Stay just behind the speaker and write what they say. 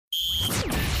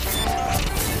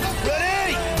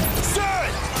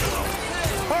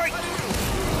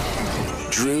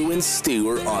Drew and Stu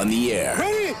are on the air.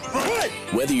 Ready? Right.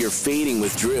 Whether you're fading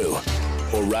with Drew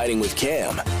or riding with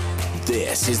Cam,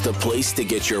 this is the place to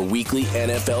get your weekly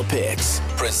NFL picks.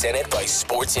 Presented by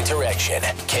Sports Interaction,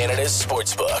 Canada's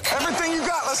sportsbook. Everything you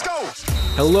got, let's go.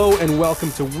 Hello and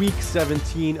welcome to week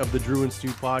 17 of the Drew and Stu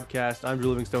podcast. I'm Drew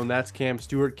Livingstone. That's Cam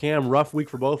Stewart. Cam, rough week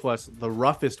for both of us. The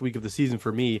roughest week of the season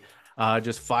for me.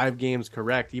 Just 5 games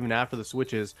correct, even after the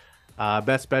switches.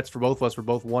 Best bets for both of us were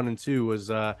both 1 and 2. Was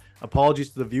apologies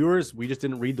to the viewers. We just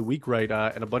didn't read the week right,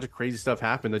 and a bunch of crazy stuff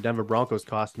happened. The Denver Broncos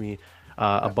cost me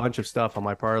a bunch of stuff on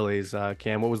my parlays.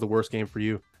 Cam, what was the worst game for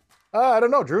you? I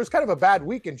don't know, Drew. It's kind of a bad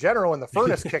week in general, and the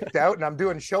furnace kicked out, and I'm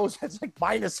doing shows that's like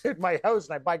minus in my house,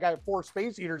 and I got 4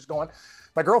 space heaters going.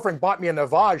 My girlfriend bought me a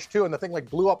Navage too, and the thing like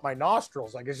blew up my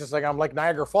nostrils. Like it's just like I'm like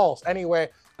Niagara Falls. Anyway,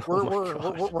 we're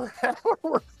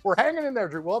hanging in there,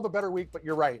 Drew. We'll have a better week, but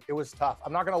you're right. It was tough.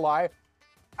 I'm not gonna lie.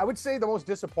 I would say the most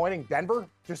disappointing, Denver,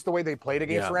 just the way they played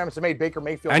against the Rams. It made Baker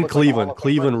Mayfield and look Cleveland. like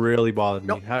Cleveland really bothered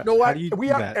me. How do you do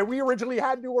that? We originally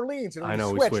had New Orleans,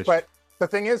 and we switched. But the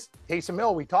thing is, Taysom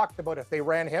Hill, we talked about if they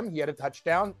ran him, he had a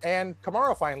touchdown, and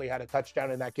Kamara finally had a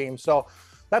touchdown in that game. So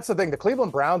that's the thing. The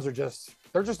Cleveland Browns are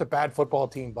they're just a bad football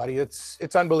team, buddy.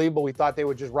 It's unbelievable. We thought they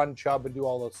would just run Chubb and do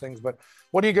all those things, but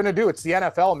what are you going to do? It's the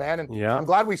NFL, man. And I'm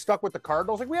glad we stuck with the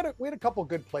Cardinals. Like we had a couple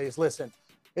good plays. Listen,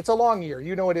 it's a long year.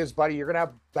 You know it is, buddy. You're going to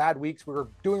have bad weeks. We were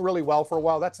doing really well for a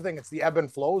while. That's the thing. It's the ebb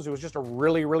and flows. It was just a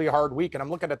really, really hard week. And I'm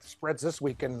looking at the spreads this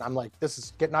week, and I'm like, this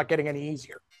is not getting any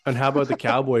easier. And how about the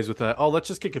Cowboys with that? Oh, let's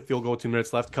just kick a field goal, 2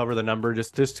 minutes left, cover the number,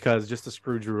 just to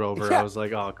screw Drew over. Yeah. I was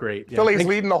like, oh, great. Yeah. Philly's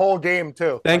leading the whole game,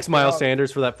 too. Thanks, Miles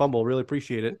Sanders, for that fumble. Really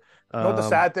appreciate it. You know what the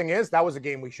sad thing is? That was a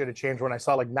game we should have changed when I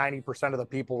saw like 90% of the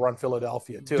people run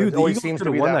Philadelphia, too. Dude, it always seems to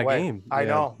be that way. Game. I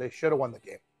know. They should have won the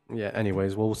game. Yeah,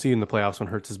 anyways, we'll see in the playoffs when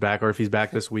Hurts is back, or if he's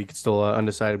back this week. It's still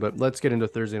undecided, but let's get into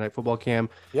Thursday Night Football, Cam.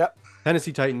 Yep.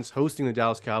 Tennessee Titans hosting the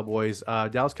Dallas Cowboys.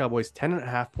 Dallas Cowboys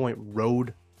 10.5-point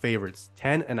road favorites.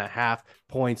 10.5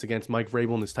 points against Mike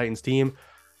Vrabel and this Titans team.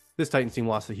 This Titans team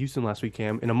lost to Houston last week,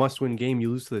 Cam. In a must-win game, you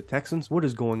lose to the Texans. What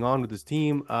is going on with this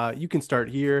team? You can start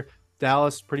here.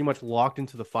 Dallas pretty much locked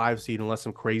into the 5 seed unless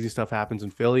some crazy stuff happens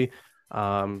in Philly.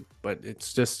 But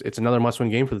it's another must-win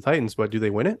game for the Titans, but do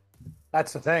they win it?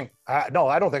 That's the thing. No,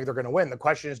 I don't think they're going to win. The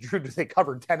question is, Drew, do they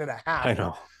cover 10.5? I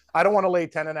know. I don't want to lay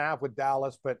 10.5 with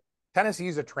Dallas, but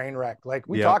Tennessee's a train wreck. Like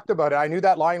we talked about it. I knew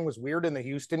that line was weird in the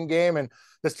Houston game, and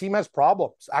this team has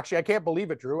problems. Actually, I can't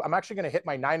believe it, Drew. I'm actually going to hit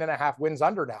my 9.5 wins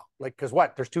under now. Like, because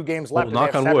what? There's 2 games left. Well,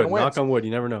 knock on wood. Knock on wood.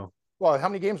 You never know. Well, how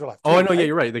many games are left? Oh, I know. Right? Yeah,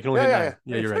 you're right. They can only hit 9.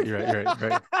 Yeah, you're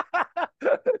right.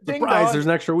 Surprise! There's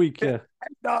an extra week. Yeah.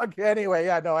 Dog. Anyway,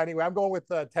 I'm going with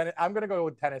I'm going to go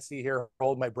with Tennessee here.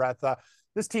 Hold my breath.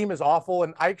 This team is awful,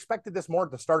 and I expected this more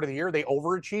at the start of the year. They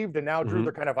overachieved, and now, Drew,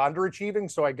 they're kind of underachieving.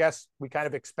 So I guess we kind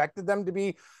of expected them to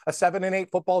be a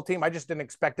 7-8 football team. I just didn't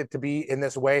expect it to be in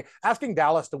this way. Asking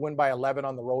Dallas to win by 11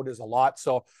 on the road is a lot.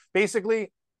 So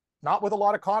basically, not with a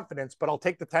lot of confidence, but I'll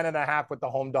take the 10.5 with the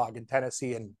home dog in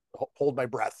Tennessee and hold my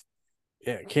breath.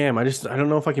 Yeah, Cam, I don't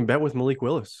know if I can bet with Malik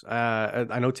Willis.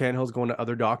 I know Tannehill's going to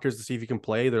other doctors to see if he can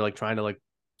play. They're like trying to like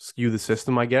skew the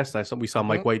system, I guess. We saw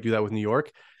Mike White do that with New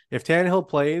York. If Tannehill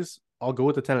plays, I'll go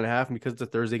with the 10.5, and because it's a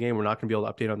Thursday game, we're not going to be able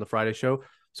to update on the Friday show.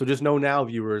 So just know now,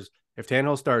 viewers, if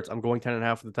Tannehill starts, I'm going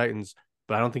 10.5 for the Titans,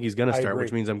 but I don't think he's going to start,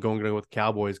 which means I'm going to go with the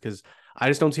Cowboys because I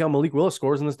just don't see how Malik Willis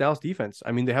scores in this Dallas defense.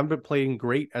 I mean, they haven't been playing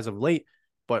great as of late,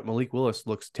 but Malik Willis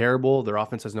looks terrible. Their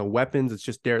offense has no weapons. It's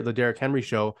just the Derrick Henry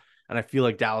show, and I feel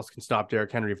like Dallas can stop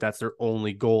Derrick Henry if that's their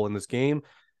only goal in this game.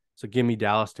 So give me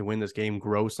Dallas to win this game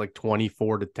gross, like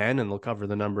 24-10, and they'll cover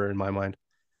the number in my mind.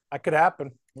 That could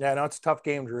happen. Yeah, no, it's a tough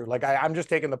game, Drew. Like I'm just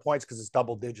taking the points because it's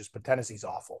double digits, but Tennessee's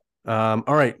awful. All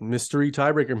right, mystery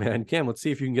tiebreaker man. Cam, let's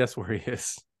see if you can guess where he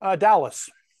is. Dallas.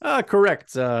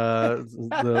 Correct.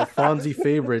 The Fonzie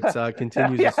favorite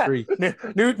continues the streak.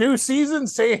 New season,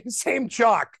 same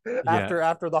chalk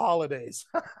after the holidays.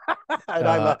 And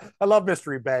I love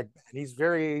mystery bag. And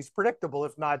he's predictable,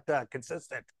 if not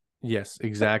consistent. Yes,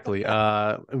 exactly.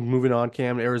 Moving on,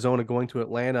 Cam. Arizona going to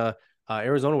Atlanta.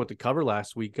 Arizona with the cover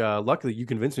last week. Luckily, you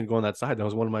convinced me to go on that side. That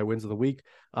was one of my wins of the week.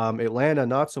 Atlanta,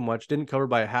 not so much. Didn't cover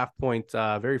by a half point.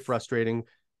 Very frustrating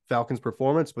Falcons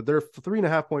performance, but they're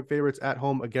 3.5-point favorites at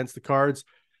home against the Cards.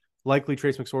 Likely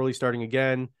Trace McSorley starting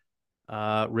again.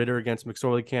 Ritter against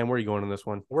McSorley. Cam, where are you going on this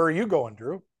one? Where are you going,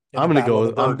 Drew? I'm going to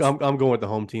go. I'm going with the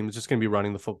home team. It's just going to be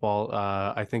running the football.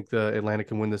 I think the Atlanta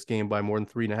can win this game by more than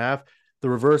 3.5. The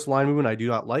reverse line movement I do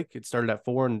not like. It started at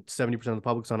 4 and 70% of the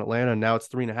public's on Atlanta, and now it's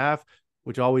 3.5,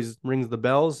 which always rings the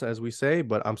bells, as we say,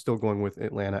 but I'm still going with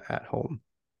Atlanta at home.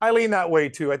 I lean that way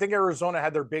too. I think Arizona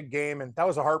had their big game, and that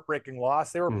was a heartbreaking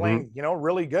loss. They were playing,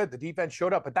 really good. The defense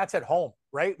showed up, but that's at home,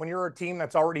 right? When you're a team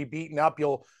that's already beaten up,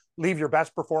 you'll leave your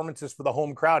best performances for the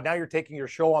home crowd. Now you're taking your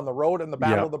show on the road in the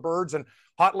Battle of the Birds, and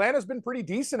Atlanta's been pretty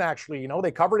decent, actually.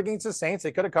 They covered against the Saints.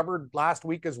 They could have covered last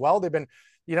week as well. They've been,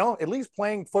 at least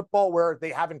playing football where they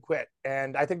haven't quit.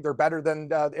 And I think they're better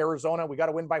than Arizona. We got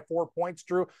to win by 4 points,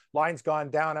 Drew. Line's gone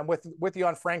down. I'm with you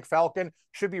on Frank Falcon.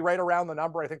 Should be right around the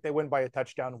number. I think they win by a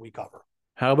touchdown and we cover.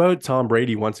 How about Tom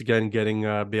Brady once again getting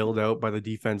bailed out by the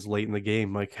defense late in the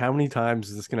game? Like, how many times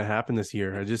is this going to happen this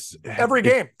year? Every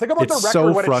game. Think about the record,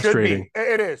 so what frustrating. It should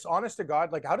be. It is. Honest to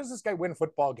God, like, how does this guy win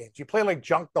football games? You play like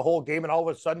junk the whole game and all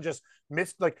of a sudden just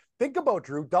missed. Like, think about,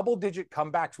 Drew, double-digit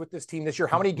comebacks with this team this year.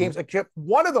 How many games? Like,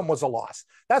 one of them was a loss.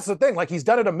 That's the thing. Like, he's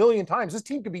done it a million times. This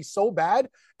team could be so bad.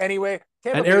 Anyway,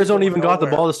 and Arizona even got the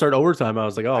ball to start overtime. I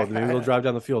was like, oh, maybe they'll drive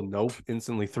down the field. Nope,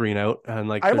 instantly 3 and out. And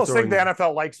like, I almost think the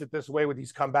NFL likes it this way with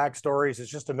these comeback stories. It's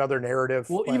just another narrative.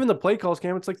 Well, even the play calls,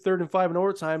 Cam, it's like 3rd and 5 in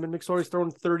overtime, and McSorley's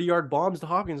throwing 30-yard bombs to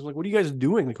Hopkins. I'm like, what are you guys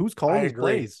doing? Like, who's calling these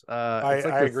plays? It's like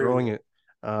they're throwing it.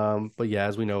 But yeah,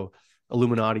 as we know,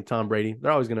 Illuminati, Tom Brady,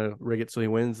 they're always going to rig it so he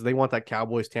wins. They want that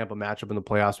Cowboys-Tampa matchup in the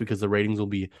playoffs because the ratings will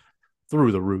be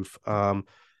through the roof. All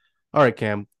right,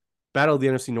 Cam. Battle of the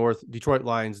NFC North, Detroit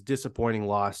Lions, disappointing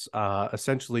loss.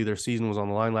 Essentially, their season was on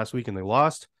the line last week and they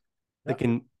lost. They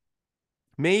can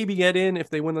maybe get in if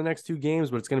they win the next 2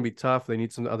 games, but it's going to be tough. They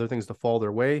need some other things to fall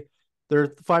their way. They're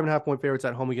 5.5-point favorites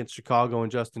at home against Chicago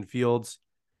and Justin Fields.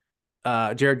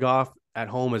 Jared Goff at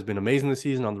home has been amazing this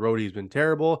season. On the road, he's been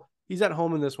terrible. He's at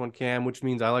home in this one, Cam, which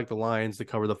means I like the Lions to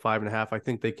cover the 5.5. I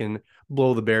think they can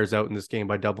blow the Bears out in this game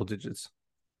by double digits.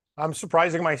 I'm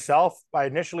surprising myself. I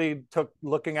initially took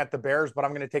looking at the Bears, but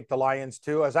I'm going to take the Lions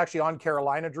too. I was actually on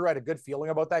Carolina, Drew. I had a good feeling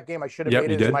about that game. I should have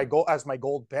made it as my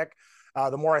gold pick.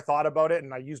 The more I thought about it,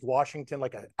 and I used Washington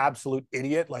like an absolute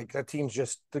idiot. Like, that team's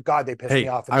just, God, they pissed me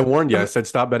off. I warned you. I said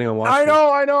stop betting on Washington.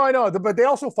 I know. But they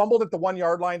also fumbled at the 1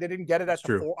 yard line. They didn't get it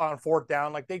on 4th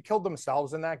down. Like, they killed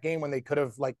themselves in that game when they could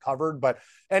have like covered. But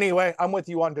anyway, I'm with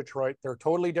you on Detroit. They're a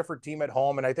totally different team at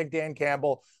home, and I think Dan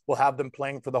Campbell will have them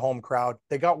playing for the home crowd.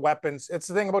 They got weapons. It's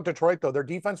the thing about Detroit, though. Their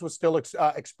defense was still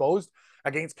exposed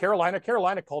against Carolina.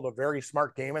 Carolina called a very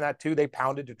smart game in that too. They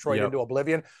pounded Detroit into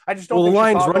oblivion. I just don't think the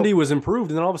Lions' run D was improved,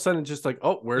 and then all of a sudden it's just like,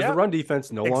 oh, where's the run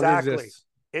defense? No longer exists.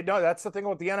 That's the thing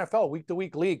with the NFL,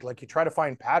 week-to-week league. Like, you try to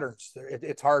find patterns.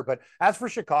 It's hard. But as for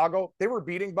Chicago, they were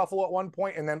beating Buffalo at one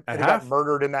point, and then they got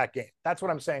murdered in that game. That's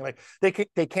what I'm saying. Like, they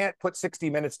can't put 60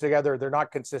 minutes together. They're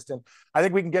not consistent. I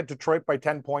think we can get Detroit by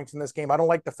 10 points in this game. I don't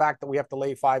like the fact that we have to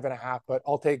lay 5.5, but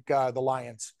I'll take the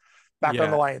Lions. Back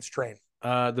on the Lions train.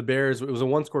 The Bears, it was a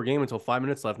 1-score game until 5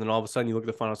 minutes left. And then all of a sudden you look at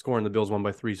the final score and the Bills won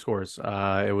by 3 scores.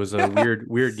 It was a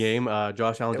weird game.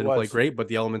 Josh Allen didn't play great, but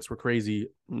the elements were crazy.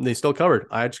 They still covered.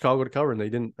 I had Chicago to cover and they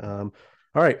didn't. All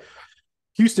right.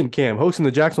 Houston, Cam, hosting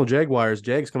the Jacksonville Jaguars.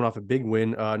 Jags coming off a big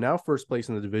win. Now first place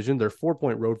in the division. They're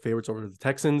 4-point road favorites over the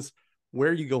Texans. Where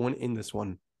are you going in this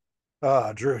one?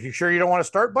 Drew, you sure you don't want to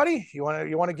start, buddy? You want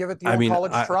to give it the old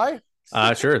college try?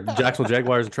 Sure. The Jacksonville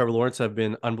Jaguars and Trevor Lawrence have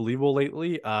been unbelievable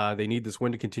lately. They need this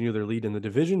win to continue their lead in the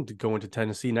division to go into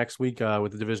Tennessee next week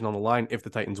with the division on the line if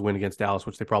the Titans win against Dallas,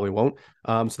 which they probably won't.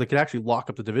 So they could actually lock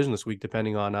up the division this week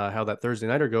depending on how that Thursday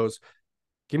nighter goes.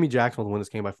 Give me Jacksonville to win this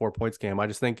game by 4 points, Cam. I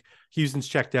just think Houston's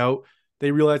checked out.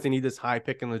 They realize they need this high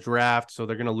pick in the draft, so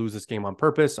they're going to lose this game on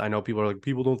purpose. I know people are like,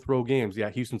 people don't throw games. Yeah,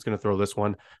 Houston's going to throw this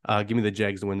one. Give me the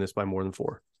Jags to win this by more than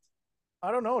 4.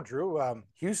 I don't know, Drew.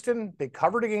 Houston, they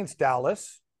covered against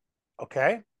Dallas.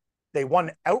 Okay. They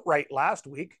won outright last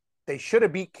week. They should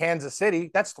have beat Kansas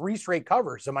City. That's 3 straight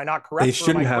covers. Am I not correct? They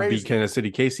shouldn't have beat Kansas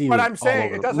City. KC, but I'm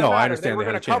saying it doesn't matter. I understand they were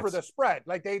going to cover the spread.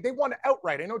 Like, they won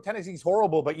outright. I know Tennessee's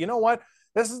horrible, but you know what?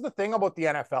 This is the thing about the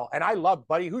NFL, and I love,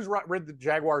 buddy, who's rid the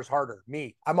Jaguars harder?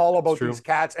 Me. I'm all about these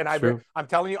cats, and I'm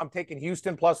telling you, I'm taking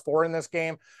Houston +4 in this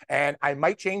game, and I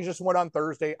might change this one on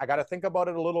Thursday. I got to think about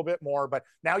it a little bit more, but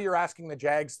now you're asking the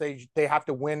Jags, they have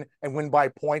to win and win by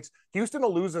points. Houston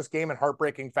will lose this game in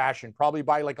heartbreaking fashion, probably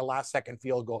by like a last-second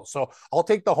field goal. So I'll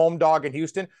take the home dog in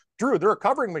Houston. Drew, they're a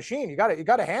covering machine. You got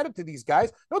to hand it to these guys.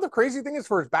 You know, the crazy thing is,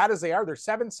 for as bad as they are, they're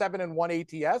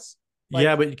 7-7-1 ATS. Like,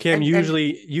 yeah, but Cam, usually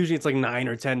it's like 9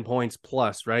 or 10 points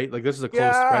plus, right? Like, this is a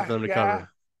close spread for them to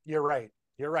cover. You're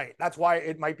right. That's why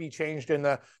it might be changed in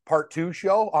the part 2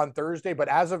 show on Thursday. But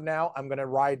as of now, I'm going to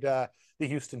ride the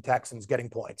Houston Texans getting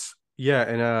points. Yeah,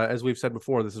 and as we've said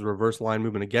before, this is reverse line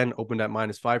movement again. Opened at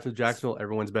 -5 for Jacksonville.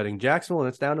 Everyone's betting Jacksonville, and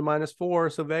it's down to -4.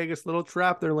 So Vegas, little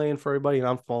trap they're laying for everybody, and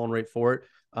I'm falling right for it.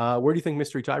 Where do you think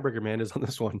mystery tiebreaker man is on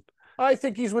this one? I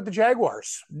think he's with the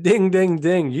Jaguars. Ding, ding,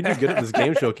 ding. You do good at this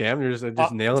game show, Cam. You're just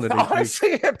nailing it.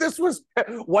 Honestly, if this was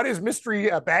what is mystery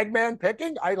bagman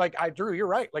picking, Drew, you're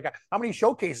right. Like, how many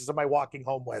showcases am I walking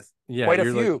home with? Yeah, quite a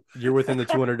few. You're within the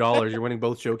 $200. You're winning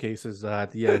both showcases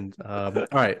at the end. All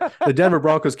right. The Denver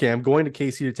Broncos, Cam, going to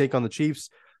KC to take on the Chiefs.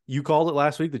 You called it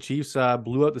last week. The Chiefs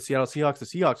blew out the Seattle Seahawks. The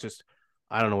Seahawks just,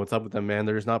 I don't know what's up with them, man.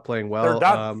 They're just not playing well. They're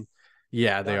done.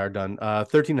 Yeah, they are done.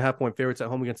 13.5 point favorites at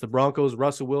home against the Broncos.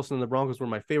 Russell Wilson and the Broncos were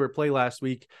my favorite play last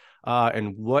week.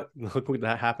 And look what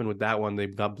that happened with that one. They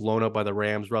got blown up by the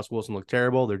Rams. Russell Wilson looked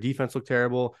terrible. Their defense looked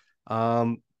terrible.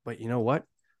 But you know what?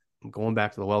 I'm going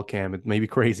back to the well, Cam. It may be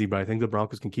crazy, but I think the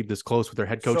Broncos can keep this close with their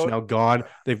head coach now gone.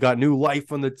 They've got new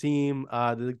life on the team.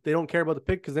 They don't care about the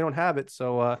pick because they don't have it.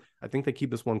 So I think they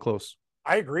keep this one close.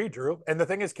 I agree, Drew. And the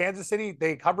thing is, Kansas City,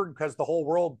 they covered because the whole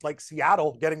world likes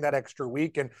Seattle getting that extra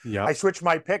week. And I switched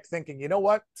my pick thinking, you know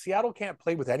what? Seattle can't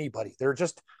play with anybody.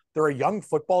 They're a young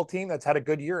football team that's had a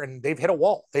good year, and they've hit a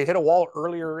wall. They hit a wall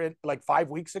earlier in like 5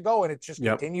 weeks ago, and it just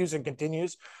continues and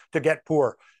continues to get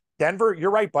poor. Denver, you're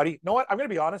right, buddy. You know what? I'm going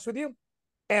to be honest with you.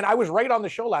 And I was right on the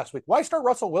show last week. Why start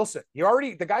Russell Wilson? You're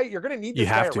going to need this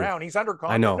guy around. He's under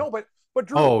contract. I know. No, but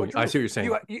Drew. Oh, Drew, I see what you're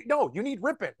saying. You need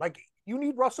Rippon. Like, you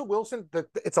need Russell Wilson.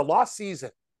 It's a lost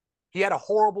season. He had a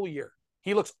horrible year.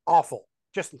 He looks awful.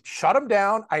 Just shut him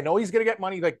down. I know he's going to get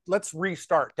money. Like, let's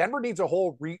restart. Denver needs a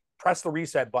whole press the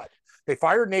reset button. They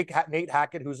fired Nate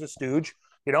Hackett, who's a stooge.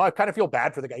 You know, I kind of feel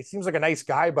bad for the guy. He seems like a nice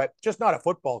guy, but just not a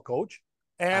football coach.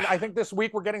 And I think this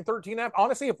week we're getting 13.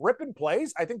 Honestly, if Rippon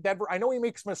plays, I think Denver, I know he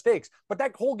makes mistakes, but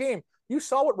that whole game, you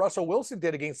saw what Russell Wilson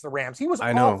did against the Rams. He was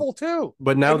awful too.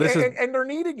 But now and they're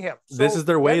needing him. So this is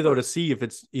their way, though, to see if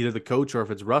it's either the coach or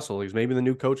if it's Russell. Because maybe the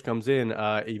new coach comes in,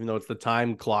 even though it's the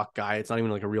time clock guy. It's not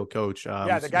even like a real coach.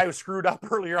 The guy who screwed up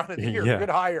earlier on in the year. Good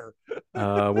hire.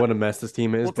 What a mess this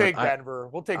team is. We'll take Denver.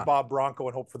 We'll take Bob Bronco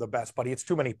and hope for the best, buddy. It's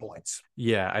too many points.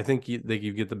 Yeah, I think you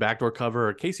get the backdoor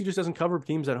cover. Casey just doesn't cover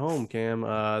teams at home, Cam.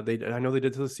 I know they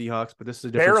did to the Seahawks, but this is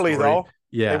a different story. Though.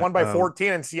 Yeah, they won by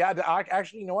 14, and Seattle.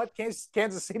 Actually, you know what? Kansas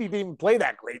City didn't even play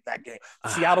that great that game.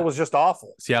 Seattle was just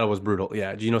awful. Seattle was brutal.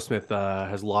 Yeah, Geno Smith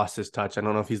has lost his touch. I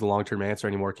don't know if he's the long-term answer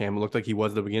anymore, Cam. It looked like he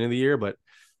was at the beginning of the year, but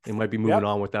they might be moving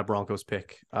on with that Broncos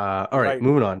pick. All right,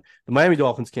 moving on. The Miami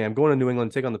Dolphins, Cam, going to New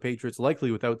England to take on the Patriots,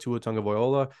 likely without Tua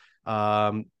Tagovailoa.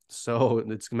 So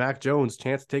it's Mac Jones'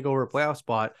 chance to take over a playoff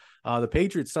spot. The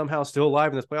Patriots somehow still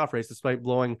alive in this playoff race despite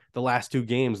blowing the last two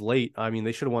games late. I mean,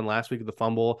 they should have won last week with the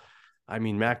fumble. I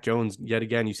mean, Mac Jones, yet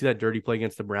again, you see that dirty play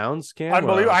against the Browns, Cam?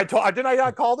 Unbelievable. Didn't I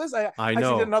not call this? I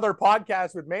know. did another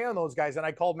podcast with May and those guys, and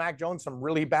I called Mac Jones some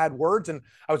really bad words, and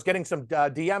I was getting some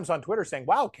DMs on Twitter saying,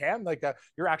 wow, Cam, like,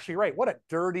 you're actually right. What a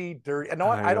dirty. No,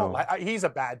 I don't. He's a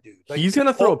bad dude. Like, he's going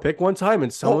to throw a pick one time,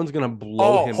 and someone's going to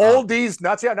blow him hold up. These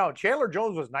nuts. Yeah, no, Chandler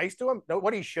Jones was nice to him. No,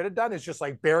 what he should have done is just,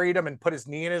 like, buried him and put his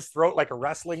knee in his throat like a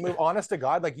wrestling move. Honest to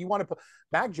God, like, you want to put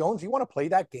Mac Jones, you want to play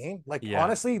that game? Like,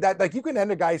 honestly, that, like, you can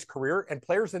end a guy's career, and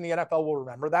players in the NFL will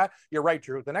remember that. You're right,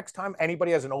 Drew. The next time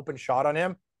anybody has an open shot on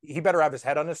him, he better have his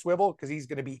head on his swivel because he's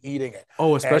going to be eating it.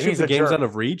 Oh, especially if the game's out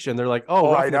of reach and they're like,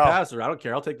 roughing the passer. I don't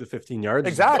care. I'll take the 15 yards.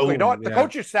 Exactly. You know what? The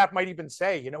coaching staff might even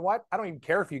say, you know what? I don't even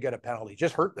care if you get a penalty.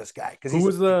 Just hurt this guy because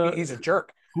he's a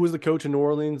jerk. Who was the coach in New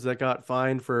Orleans that got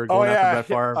fined for going after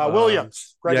Brett Favre?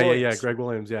 Williams. Williams. Greg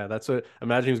Williams. Yeah, that's what.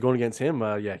 Imagine he was going against him.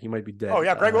 He might be dead. Oh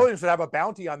yeah, Greg Williams would have a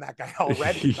bounty on that guy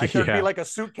already. Like there'd be like a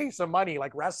suitcase of money,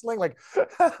 like wrestling, like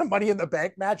Money in the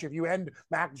Bank match. If you end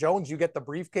Mac Jones, you get the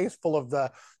briefcase full of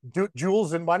the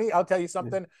jewels and money. I'll tell you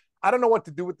something. I don't know what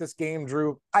to do with this game,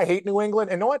 Drew. I hate New England.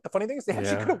 And you know what? The funny thing is they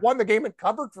actually could have won the game and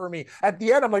covered for me. At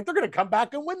the end, I'm like, they're going to come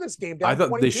back and win this game. I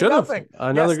thought they should have.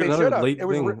 Another late it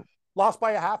was thing. Lost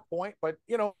by a half point, but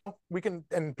we can,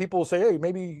 and people will say, hey,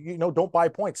 maybe, don't buy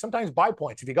points. Sometimes buy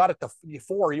points. If you got it to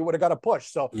 4, you would have got a push.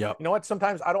 So you know what?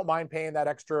 Sometimes I don't mind paying that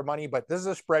extra money, but this is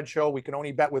a spread show. We can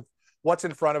only bet with what's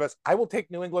in front of us. I will take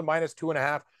New England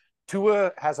 -2.5.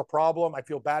 Tua has a problem. I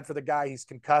feel bad for the guy. He's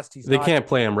concussed. They can't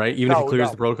play him, right? Even if he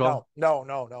clears the protocol?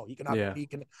 No. He cannot. He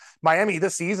can. Miami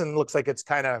this season looks like it's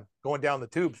kind of going down the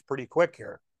tubes pretty quick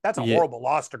here. That's a horrible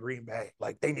loss to Green Bay.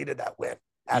 Like, they needed that win.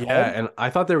 And I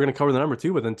thought they were going to cover the number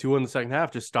 2, but then Tua in the second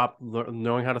half just stopped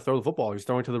knowing how to throw the football. He was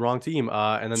throwing to the wrong team.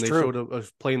 And then showed a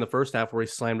play in the first half where he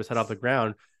slammed his head off the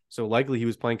ground. So likely he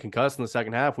was playing concussed in the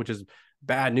second half, which is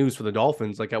bad news for the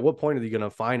Dolphins. Like, at what point are they going to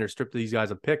fine or strip these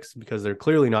guys of picks because they're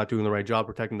clearly not doing the right job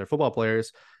protecting their football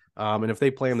players? And if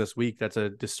they play him this week, that's a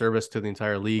disservice to the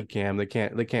entire league, Cam. They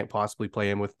can't possibly play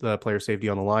him with the player safety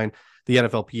on the line. The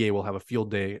NFLPA will have a field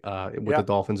day with the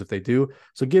Dolphins if they do.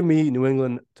 So give me New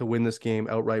England to win this game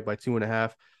outright by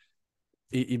 2.5.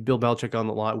 Bill Belichick on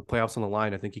the line, playoffs on the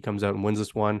line. I think he comes out and wins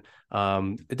this one.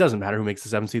 It doesn't matter who makes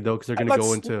the 7th seed though, because they're going to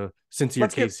go into Cincy or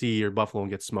KC or Buffalo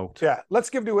and get smoked. Yeah, let's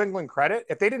give New England credit.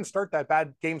 If they didn't start that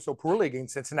bad game so poorly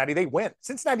against Cincinnati, they win.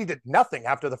 Cincinnati did nothing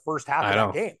after the first half of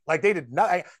that game. Like they did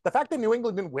nothing. The fact that New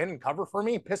England didn't win and cover for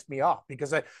me pissed me off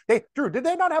because Drew, did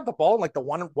they not have the ball in like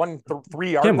the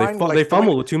 3 yard line? They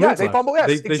fumbled with 2 minutes. Yeah, they fumbled.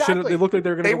 Yes, they exactly. They looked like they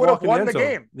were going to. They would have won the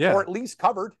game, or at least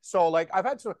covered. So like I've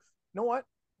had some. You know what?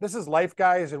 This is life,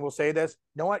 guys, and we'll say this.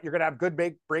 You know what? You're going to have good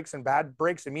breaks and bad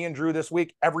breaks. And me and Drew this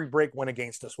week, every break went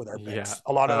against us with our picks. Yeah.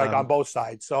 A lot of on both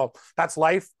sides. So that's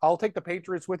life. I'll take the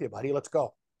Patriots with you, buddy. Let's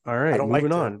go. All right,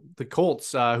 moving on. The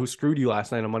Colts, who screwed you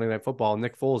last night on Monday Night Football,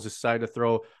 Nick Foles decided to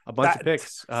throw a bunch of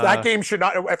picks. That game should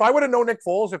not. If I would have known Nick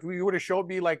Foles, if we would have showed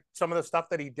me like some of the stuff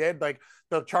that he did, like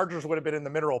the Chargers would have been in the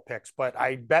mineral picks. But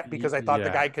I bet because I thought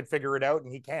the guy could figure it out,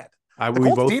 and he can't. The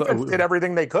Colts defense did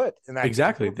everything they could in that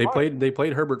game. They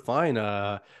played Herbert fine.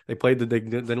 They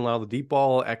didn't allow the deep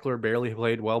ball. Eckler barely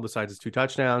played well besides his 2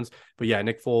 touchdowns. But yeah,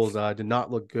 Nick Foles did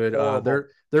not look good.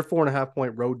 They're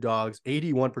 4.5-point road dogs.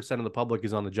 81% of the public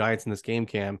is on the Giants in this game,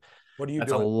 Cam. What are you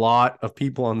That's doing? A lot of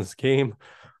people on this game.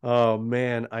 Oh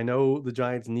man, I know the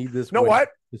Giants need this. You know what?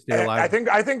 To stay alive.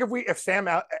 I think if Sam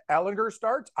Ehlinger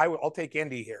starts, I'll take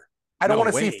Indy here. I don't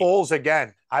want to see Foles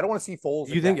again. I don't want to see Foles.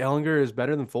 You think Ehlinger is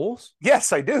better than Foles?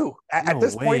 Yes, I do. At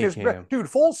this point, dude,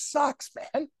 Foles sucks,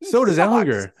 man. So does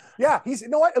Ehlinger. Yeah, you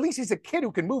know what? At least he's a kid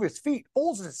who can move his feet.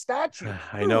 Foles is a statue.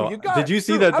 I know. Did you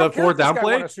see that the 4th down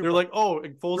play? They're like, oh,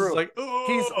 Foles is like, oh,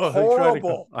 he's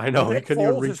horrible. I know. He couldn't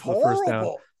even reach the first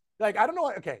down. Like, I don't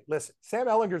know. Okay, listen, Sam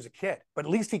Ehlinger's a kid, but at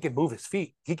least he can move his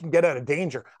feet. He can get out of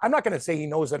danger. I'm not going to say he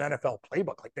knows an NFL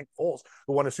playbook like Nick Foles,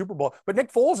 who won a Super Bowl, but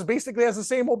Nick Foles basically has the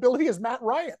same mobility as Matt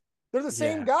Ryan. They're the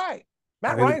same guy.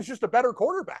 Matt Ryan's just a better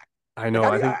quarterback. I know.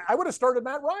 I would have started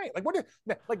Matt Ryan.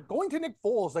 Like going to Nick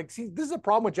Foles. Like, see, this is a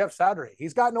problem with Jeff Saturday.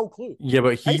 He's got no clue. Yeah,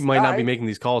 but he might not be making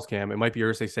these calls, Cam. It might be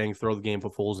Irsay saying throw the game,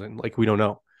 put Foles in. Like, we don't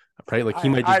know, right? Like he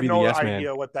might just be the yes man. I have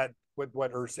no idea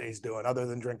what Irsay's doing other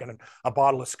than drinking a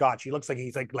bottle of scotch. He looks like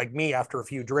he's like me after a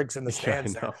few drinks in the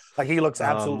stands. There. Like he looks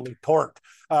absolutely torqued.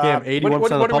 Cam, 81% of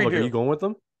the public. Are you going with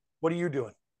them? What are you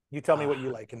doing? You tell me what you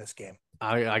like in this game.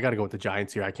 I got to go with the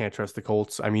Giants here. I can't trust the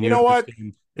Colts. I mean, you know what?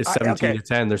 It's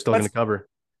 17-10. They're still going to cover.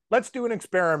 Let's do an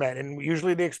experiment. And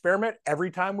usually the experiment, every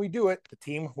time we do it, the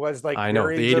team was like, I know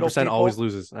the 80% always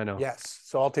loses. I know. Yes.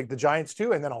 So I'll take the Giants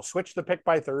too. And then I'll switch the pick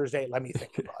by Thursday. Let me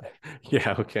think about it.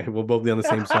 Yeah. Okay. We'll both be on the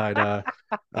same side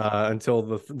until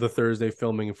the Thursday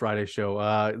filming and Friday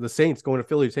show. The Saints going to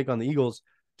Philly to take on the Eagles.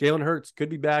 Jalen Hurts could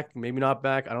be back, maybe not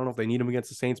back. I don't know if they need him against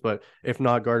the Saints, but if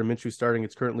not, Gardner Minshew starting.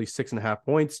 It's currently 6.5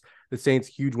 points. The Saints'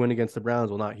 huge win against the Browns.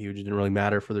 Well, not huge. It didn't really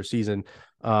matter for their season.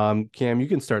 Cam, you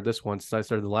can start this one since I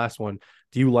started the last one.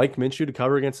 Do you like Minshew to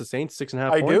cover against the Saints? 6.5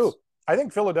 points? I do. I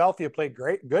think Philadelphia played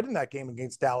good in that game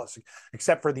against Dallas,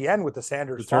 except for the end with the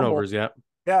Sanders turnovers. Yeah.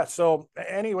 Yeah. So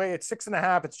anyway, it's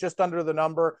 6.5. It's just under the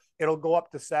number. It'll go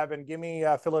up to 7. Give me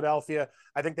Philadelphia.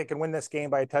 I think they can win this game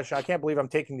by a touchdown. I can't believe I'm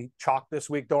taking the chalk this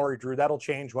week. Don't worry, Drew. That'll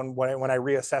change when I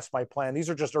reassess my plan. These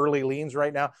are just early leans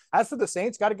right now. As for the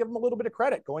Saints, got to give them a little bit of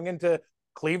credit going into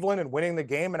Cleveland and winning the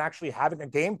game and actually having a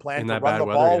game plan to run the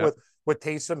ball with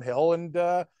Taysom Hill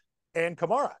and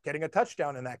Kamara getting a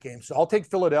touchdown in that game. So I'll take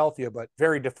Philadelphia, but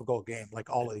very difficult game, like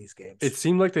all of these games. It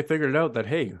seemed like they figured it out that,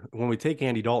 hey, when we take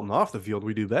Andy Dalton off the field,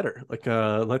 we do better. Like,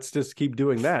 let's just keep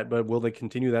doing that. But will they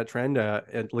continue that trend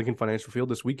at Lincoln Financial Field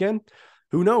this weekend?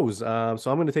 Who knows? So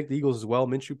I'm going to take the Eagles as well.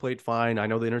 Minshew played fine. I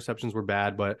know the interceptions were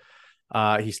bad, but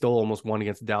he still almost won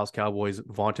against the Dallas Cowboys'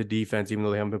 vaunted defense, even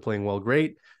though they haven't been playing well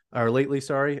lately.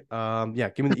 Sorry. Yeah,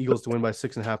 give me the Eagles to win by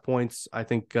 6.5 points. I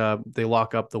think they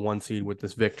lock up the 1 seed with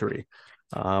this victory.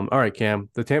 All right, Cam,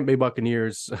 the Tampa Bay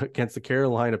Buccaneers against the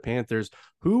Carolina Panthers.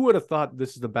 Who would have thought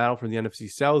this is the battle for the NFC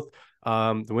South?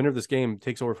 The winner of this game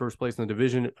takes over first place in the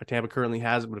division. Tampa currently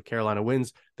has it, but if Carolina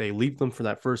wins, they leap them for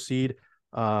that first seed.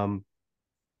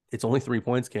 It's only 3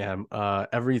 points, Cam.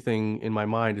 Everything in my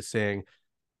mind is saying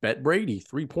bet Brady,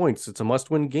 3 points. It's a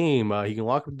must-win game. He can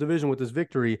lock up the division with this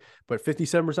victory, but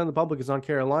 57% of the public is on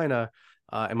Carolina.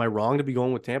 Am I wrong to be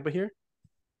going with Tampa here?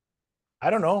 I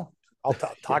don't know. I'll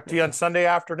talk to you on Sunday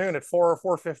afternoon at 4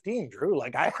 or 4:15, Drew.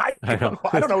 Like I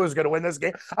don't know who's going to win this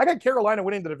game. I got Carolina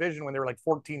winning the division when they were like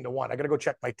 14-1. I got to go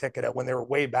check my ticket out when they were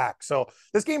way back. So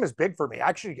this game is big for me.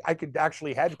 Actually, I could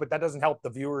actually hedge, but that doesn't help the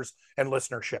viewers and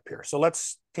listenership here. So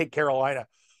let's take Carolina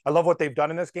I love what they've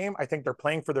done in this game. I think they're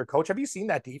playing for their coach. Have you seen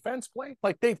that defense play?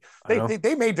 Like they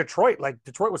made Detroit. Like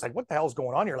Detroit was like, what the hell's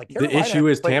going on here? Like Carolina, the issue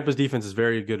is Tampa's defense is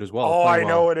very good as well. Oh, I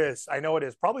know it is.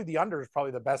 Probably the under is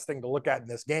probably the best thing to look at in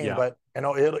this game. But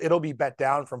it'll be bet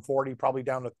down from 40, probably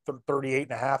down to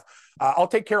 38.5. I'll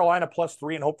take Carolina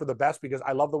 +3 and hope for the best because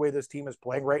I love the way this team is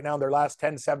playing right now. Their last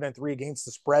 10, 7-3 against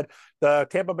the spread. The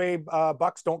Tampa Bay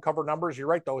Bucks don't cover numbers. You're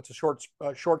right though. It's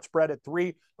a short spread at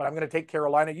 3. But I'm going to take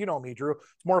Carolina. You know me, Drew.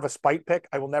 It's more of a spite pick.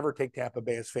 I will never take Tampa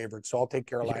Bay as favorite, so I'll take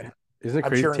Carolina. Yeah. Isn't it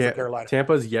crazy?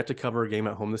 Tampa's yet to cover a game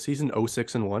at home this season,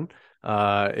 0-6-1.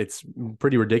 It's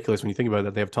pretty ridiculous when you think about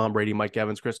it. They have Tom Brady, Mike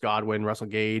Evans, Chris Godwin, Russell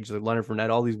Gage, Leonard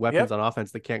Fournette, all these weapons on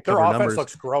offense that can't cover numbers. Their offense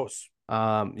looks gross.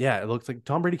 It looks like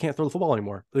Tom Brady can't throw the football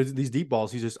anymore. There's these deep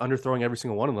balls. He's just underthrowing every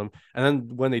single one of them. And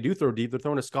then when they do throw deep, they're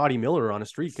throwing to Scotty Miller on a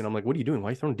streak. And I'm like, what are you doing? Why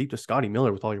are you throwing deep to Scotty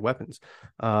Miller with all your weapons?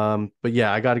 But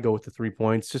yeah, I got to go with the 3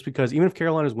 points just because even if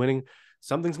Carolina's winning,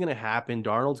 something's going to happen.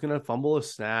 Darnold's going to fumble a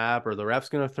snap or the ref's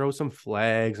going to throw some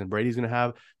flags and Brady's going to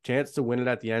have a chance to win it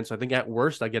at the end. So I think at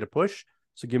worst I get a push.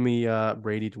 So give me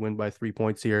Brady to win by 3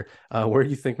 points here. Where do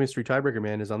you think Mystery Tiebreaker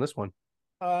Man is on this one?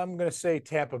 I'm going to say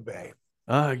Tampa Bay.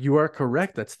 You are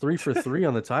correct. That's 3 for 3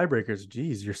 on the tiebreakers.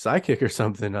 Geez, you're psychic or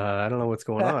something. I don't know what's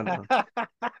going on.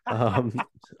 All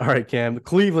right, Cam. The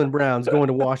Cleveland Browns going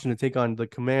to Washington to take on the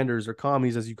Commanders or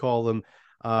Commies, as you call them.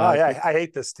 I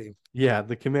hate this team. Yeah,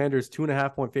 the Commanders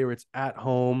 2.5-point favorites at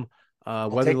home. I'll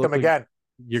take them again.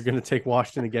 You're going to take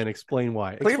Washington again. Explain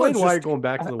why. Explain why you're going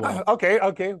back to the well.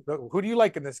 Okay. Who do you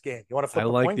like in this game? You want to flip I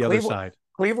like the other side.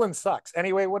 Cleveland sucks.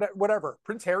 Anyway, whatever.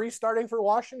 Prince Harry's starting for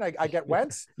Washington. I get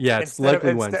Wentz. Yeah, it's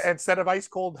likely Wentz. Instead of ice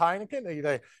cold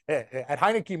Heineken. At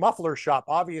Heineke Muffler Shop,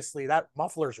 obviously that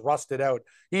muffler's rusted out.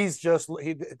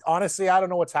 Honestly, I don't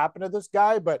know what's happened to this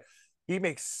guy, but he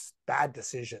makes bad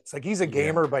decisions. Like he's a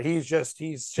gamer, but he just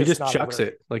chucks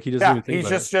it. Like he doesn't even think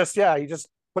about it. He just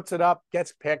puts it up,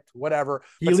 gets picked, whatever.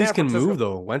 He at least can move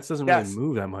though. Wentz doesn't really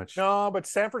move that much. No, but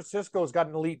San Francisco's got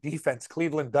an elite defense.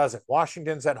 Cleveland doesn't.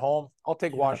 Washington's at home. I'll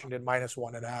take Washington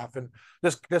 -1.5. And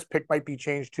this pick might be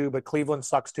changed too, but Cleveland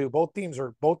sucks too. Both teams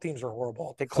are horrible.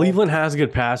 I'll take Cleveland has a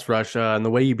good pass rush, and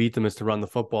the way you beat them is to run the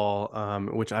football,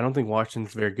 which I don't think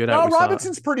Washington's very good at. No,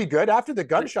 Robinson's pretty good after the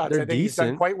gunshots. I think he's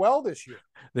done quite well this year.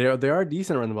 They are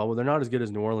decent around the ball, but they're not as good as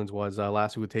New Orleans was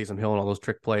last week with Taysom Hill and all those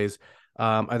trick plays.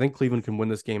 I think Cleveland can win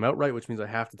this game outright, which means I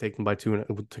have to take them by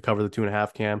 2 to cover the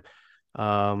 2.5. Cam.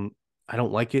 I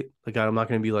don't like it. Like I'm not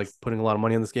going to be like putting a lot of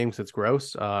money on this game because it's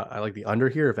gross. I like the under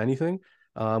here, if anything.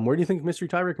 Where do you think Mystery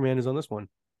Tiebreaker Man is on this one?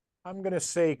 I'm going to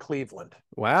say Cleveland.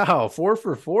 Wow, 4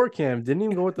 for 4, Cam. Didn't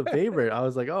even go with the favorite. I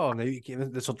was like, oh, maybe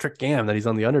this will trick Cam that he's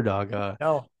on the underdog.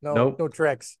 No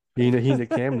tricks.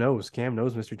 Cam knows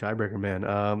Mystery Tiebreaker Man.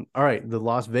 All right, the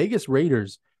Las Vegas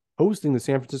Raiders hosting the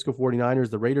San Francisco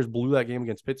 49ers. The Raiders blew that game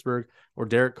against Pittsburgh, or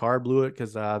Derek Carr blew it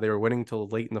because they were winning till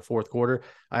late in the fourth quarter.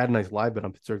 I had a nice live bet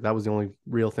on Pittsburgh. That was the only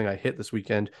real thing I hit this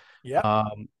weekend. Yeah.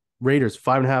 Raiders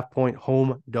 5.5-point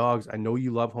home dogs. I know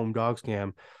you love home dogs,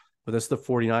 Cam, but this is the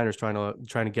 49ers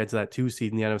trying to get to that 2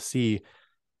 seed in the NFC.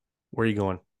 Where are you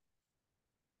going?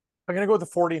 I'm going to go with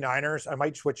the 49ers. I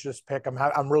might switch this pick.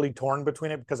 I'm really torn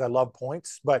between it because I love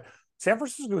points, but San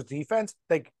Francisco's defense,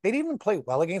 they didn't even play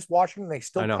well against Washington. They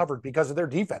still covered because of their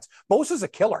defense. Bosa's a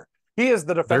killer. He is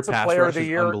the defensive player of the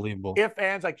year. Unbelievable.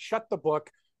 Shut the book.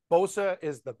 Bosa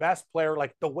is the best player.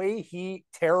 Like the way he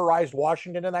terrorized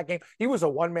Washington in that game, he was a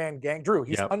one-man gang. Drew,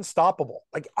 he's unstoppable.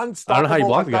 Like unstoppable. I don't know how you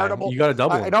block the guy. You got to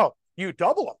double him. I know. You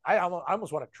double him. I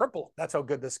almost want to triple him. That's how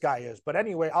good this guy is. But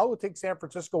anyway, I will take San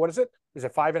Francisco. What is it? Is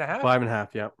it 5.5? 5.5,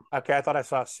 yeah. Okay, I thought I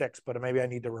saw 6, but maybe I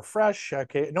need to refresh.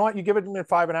 Okay, you know what? You give it to me at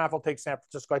 5.5. I'll take San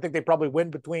Francisco. I think they probably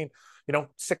win between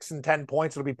 6 and 10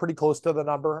 points. It'll be pretty close to the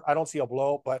number. I don't see a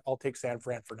blow, but I'll take San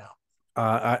Fran for now.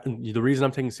 The reason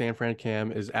I'm taking San Fran,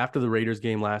 Cam, is after the Raiders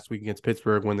game last week against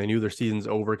Pittsburgh, when they knew their season's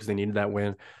over because they needed that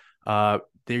win.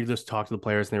 They just talked to the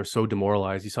players and they were so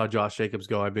demoralized. You saw Josh Jacobs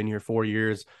go, I've been here 4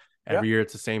 years. Every year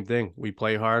it's the same thing. We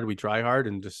play hard, we try hard,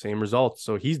 and just same results.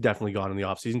 So he's definitely gone in the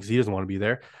offseason because he doesn't want to be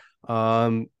there.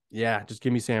 Just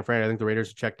give me San Fran. I think the Raiders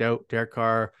are checked out. Derek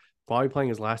Carr probably playing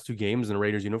his last 2 games in a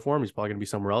Raiders uniform. He's probably going to be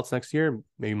somewhere else next year.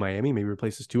 Maybe Miami, maybe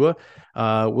replaces Tua.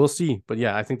 We'll see. But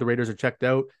yeah, I think the Raiders are checked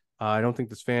out. I don't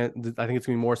think I think it's going to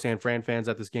be more San Fran fans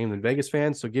at this game than Vegas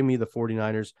fans. So give me the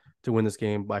 49ers to win this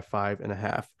game by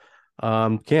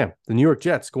 5.5. Cam, the New York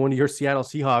Jets going to your Seattle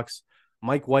Seahawks.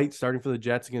 Mike White starting for the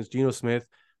Jets against Geno Smith.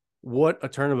 What a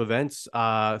turn of events.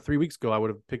 3 weeks ago, I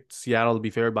would have picked Seattle to be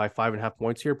favored by 5.5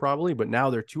 points here probably, but now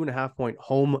they're 2.5-point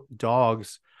home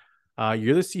dogs.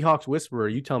 You're the Seahawks whisperer.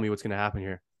 You tell me what's going to happen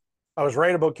here. I was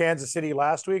right about Kansas City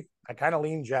last week. I kind of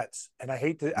lean Jets, and I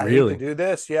hate to Really? do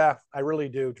this. Yeah, I really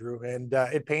do, Drew. And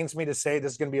it pains me to say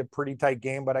this is going to be a pretty tight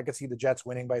game, but I could see the Jets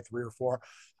winning by 3 or 4.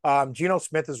 Geno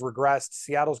Smith has regressed.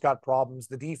 Seattle's got problems.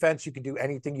 The defense, you can do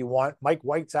anything you want. Mike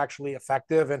White's actually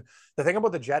effective, and the thing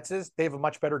about the Jets is they have a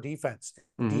much better defense.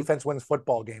 Defense wins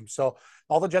football games. So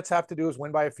all the Jets have to do is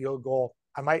win by a field goal.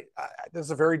 This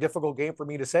is a very difficult game for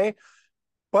me to say.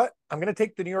 But I'm going to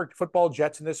take the New York Football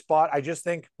Jets in this spot. I just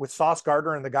think with Sauce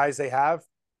Gardner and the guys they have,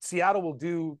 Seattle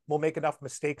will make enough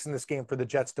mistakes in this game for the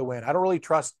Jets to win. I don't really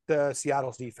trust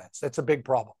Seattle's defense. That's a big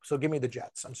problem. So give me the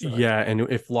Jets. I'm sorry. Yeah, and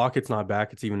if Lockett's not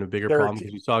back, it's even a bigger problem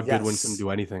because you saw Goodwin couldn't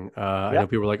do anything. I know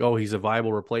people were like, "Oh, he's a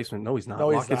viable replacement." No, he's not.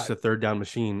 Lockett's a third down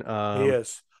machine. He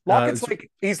is. Lockett's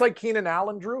he's like Keenan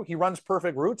Allen, Drew. He runs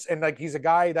perfect routes, and like he's a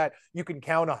guy that you can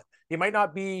count on. He might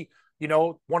not be,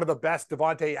 one of the best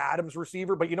Devontae Adams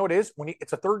receiver, but you know what it is? When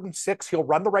it's a 3rd and 6, he'll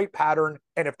run the right pattern,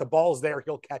 and if the ball's there,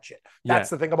 he'll catch it. That's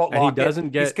the thing about Lockett. And he doesn't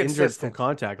get injured from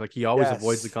contact. Like he always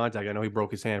avoids the contact. I know he broke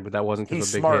his hand, but that wasn't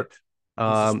because of a big hit. He's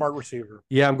a smart receiver.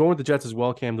 Yeah, I'm going with the Jets as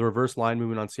well, Cam. The reverse line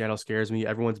movement on Seattle scares me.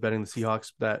 Everyone's betting the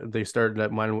Seahawks that they started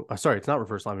at mine. Sorry, it's not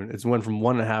reverse line movement. It's went from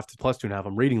 1.5 to plus 2.5.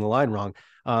 I'm reading the line wrong.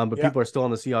 But people are still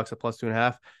on the Seahawks at plus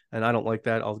 2.5, and I don't like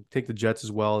that. I'll take the Jets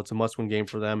as well. It's a must-win game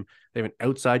for them. They have an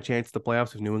outside chance at the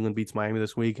playoffs if New England beats Miami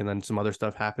this week, and then some other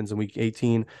stuff happens in week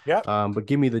 18. Yeah. But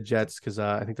give me the Jets because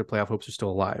I think their playoff hopes are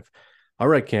still alive. All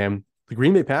right, Cam. The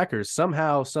Green Bay Packers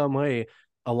somehow, some way,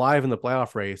 alive in the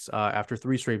playoff race after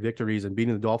 3 straight victories and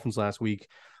beating the Dolphins last week.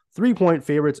 3-point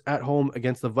favorites at home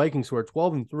against the Vikings, who are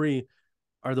 12-3.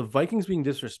 Are the Vikings being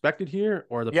disrespected here,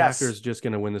 or are the Packers just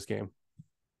going to win this game?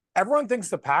 Everyone thinks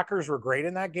the Packers were great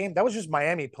in that game. That was just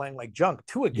Miami playing like junk.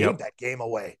 Tua gave that game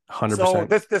away. 100%. So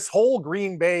this whole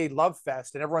Green Bay love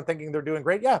fest and everyone thinking they're doing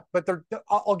great. Yeah, but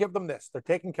I'll give them this. They're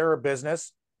taking care of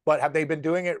business, but have they been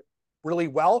doing it really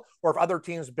well, or have other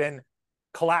teams been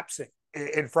collapsing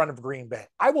in front of Green Bay?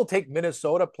 I will take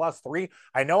Minnesota plus 3.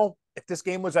 I know if this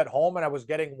game was at home and I was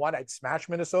getting 1, I'd smash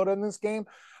Minnesota in this game,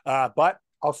 but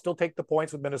I'll still take the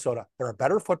points with Minnesota. They're a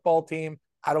better football team.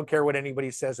 I don't care what anybody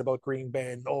says about Green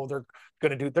Bay and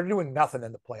they're doing nothing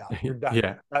in the playoffs. You're done.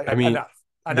 Yeah. I mean,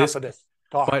 enough of this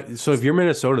talk. But so if you're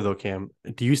Minnesota though, Cam,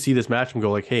 do you see this match and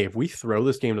go like, hey, if we throw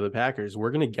this game to the Packers,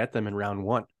 we're going to get them in round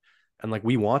 1. And like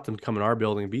we want them to come in our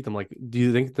building and beat them. Like, do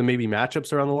you think that maybe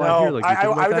matchups are on the line here? Like,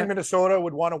 I think Minnesota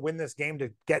would want to win this game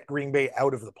to get Green Bay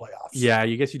out of the playoffs. Yeah,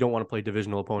 you guess you don't want to play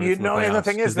divisional opponents. And the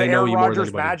thing is, the Aaron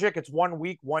Rodgers magic. It's 1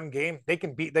 week, 1 game. They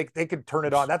can beat. They could turn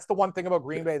it on. That's the one thing about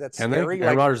Green Bay that's scary.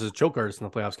 Aaron Rodgers is a choke artist in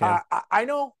the playoffs. Cam. I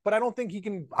know, but I don't think he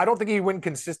can. I don't think he win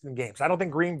consistent games. I don't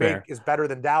think Green Bay is better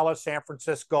than Dallas, San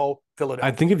Francisco, Philadelphia.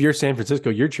 I think if you're San Francisco,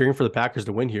 you're cheering for the Packers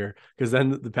to win here because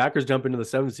then the Packers jump into the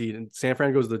 7th seed and San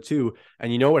Fran goes to the 2,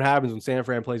 and you know what happens when San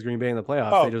Fran plays Green Bay in the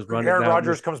playoffs? They just run Aaron it down.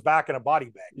 Rodgers comes back in a body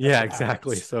bag. Yeah,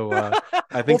 exactly. So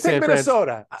I think we'll take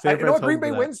Minnesota. You know what Green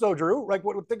Bay wins though, Drew? Like,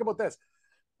 think about this.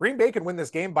 Green Bay can win this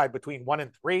game by between 1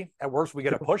 and 3. At worst, we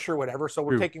get a push or whatever. So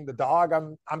we're taking the dog.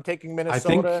 I'm taking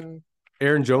Minnesota. And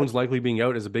Aaron Jones likely being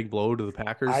out is a big blow to the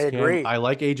Packers. I agree. I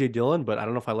like AJ Dillon, but I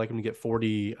don't know if I like him to get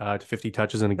 40 to 50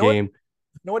 touches in a game.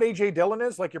 You know what AJ Dillon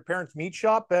is? Like your parents' meat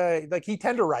shop. Like he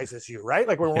tenderizes you, right?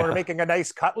 Like when we're making a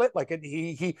nice cutlet. Like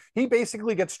he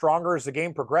basically gets stronger as the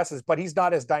game progresses, but he's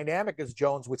not as dynamic as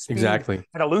Jones with speed and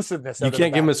elusiveness. You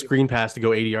can't give him a screen pass to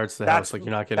go 80 yards to the house. Like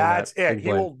you're not getting that. That's it.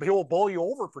 He will bowl you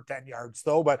over for 10 yards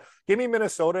though. But give me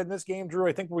Minnesota in this game, Drew.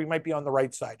 I think we might be on the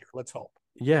right side here. Let's hope.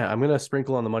 Yeah, I'm gonna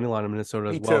sprinkle on the money line of Minnesota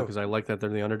as well because I like that they're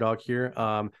the underdog here.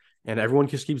 And everyone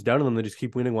just keeps doubting them. They just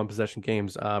keep winning 1-possession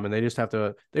games. And they just have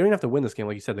to, they don't even have to win this game.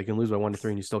 Like you said, they can lose by 1 to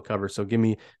 3 and you still cover. So give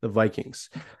me the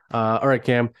Vikings. All right,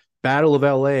 Cam, Battle of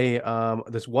LA.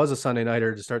 This was a Sunday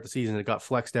nighter to start the season. It got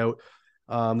flexed out.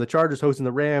 The Chargers hosting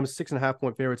the Rams,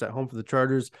 6.5-point favorites at home for the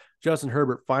Chargers. Justin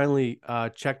Herbert finally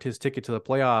checked his ticket to the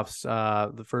playoffs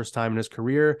the first time in his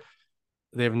career.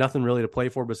 They have nothing really to play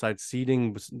for besides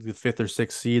seeding the 5th or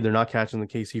 6th seed. They're not catching the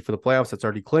KC for the playoffs. That's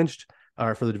already clinched,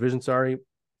 or for the division. Sorry.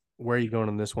 Where are you going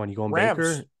on this one? You going Rams.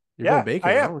 Baker? You're going Baker.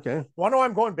 I am. Oh, okay. Well, no,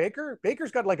 I'm going Baker. Baker's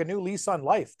got like a new lease on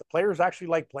life. The players actually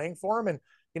like playing for him. And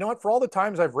you know what? For all the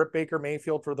times I've ripped Baker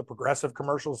Mayfield for the progressive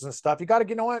commercials and stuff, you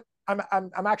know what? I'm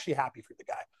actually happy for the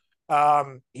guy.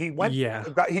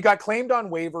 He got claimed on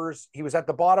waivers. He was at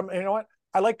the bottom. And you know what?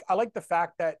 I like the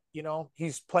fact that,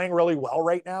 he's playing really well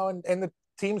right now and the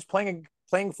team's playing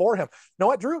for him. You know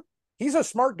what, Drew? He's a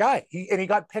smart guy. He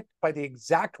got picked by the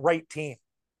exact right team.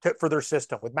 for their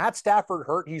system. With Matt Stafford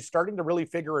hurt, he's starting to really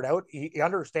figure it out. He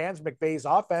understands McVay's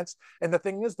offense. And the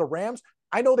thing is, the Rams,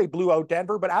 I know they blew out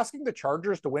Denver, but asking the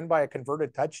Chargers to win by a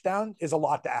converted touchdown is a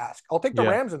lot to ask. I'll take the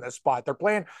Rams in this spot. They're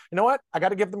playing, you know what? I got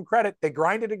to give them credit. They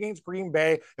grinded against Green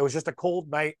Bay. It was just a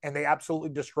cold night, and they absolutely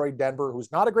destroyed Denver,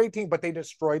 who's not a great team, but they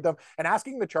destroyed them. And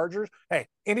asking the Chargers, hey,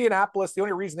 Indianapolis, the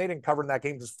only reason they didn't cover in that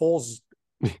game is Foles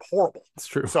horrible. It's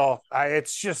true. So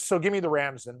it's just, so give me the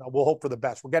Rams and we'll hope for the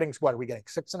best. We're getting, what are we getting?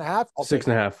 6.5?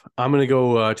 6.5. I'm going to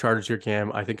go Chargers here,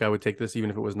 Cam. I think I would take this even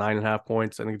if it was 9.5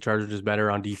 points. I think the Chargers is better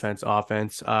on defense,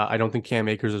 offense. I don't think Cam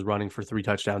Akers is running for 3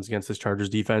 touchdowns against this Chargers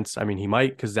defense. I mean, he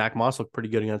might, because Zach Moss looked pretty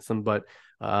good against them, but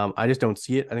I just don't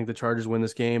see it. I think the Chargers win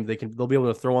this game. They'll be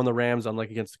able to throw on the Rams,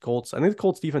 unlike against the Colts. I think the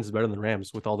Colts defense is better than the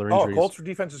Rams with all their injuries. Colts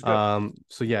defense is good.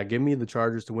 So yeah, give me the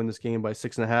Chargers to win this game by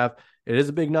 6.5. It is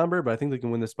a big number, but I think they can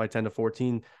win this by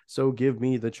 10-14. So give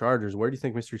me the Chargers. Where do you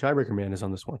think Mr. Tiebreaker Man is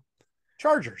on this one?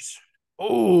 Chargers.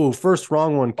 Oh, first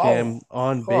wrong one, Cam,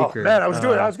 on Baker. Man, I was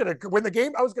going to win the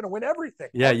game. I was going to win everything.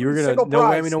 Yeah, you were going to, no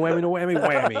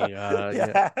whammy.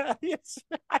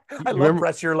 I love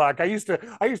Press Your Luck. I used to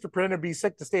pretend to be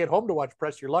sick to stay at home to watch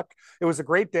Press Your Luck. It was a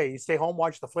great day. You stay home,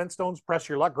 watch the Flintstones, Press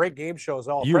Your Luck, great game shows.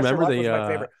 Oh, you Press remember Your Luck was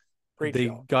my favorite.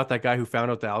 They got that guy who found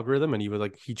out the algorithm and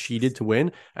he cheated to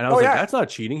win. And I was that's not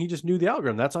cheating. He just knew the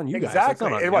algorithm. That's on you guys. That's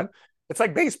not on him. It's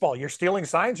like baseball. You're stealing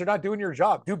signs. You're not doing your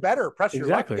job. Do better. Press your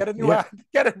luck. Get a new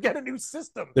get a new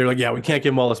system. They're like, yeah, we can't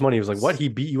give him all this money. He was like, what? He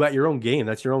beat you at your own game.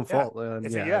 That's your own fault.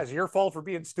 It's your fault for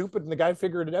being stupid, and the guy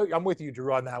figured it out. I'm with you,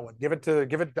 Drew, on that one. Give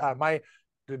it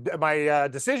my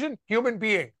decision. Human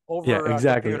being over. Yeah,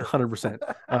 exactly.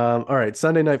 100%. All right,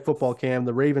 Sunday Night Football, Cam.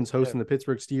 The Ravens hosting the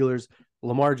Pittsburgh Steelers.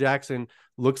 Lamar Jackson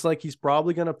looks like he's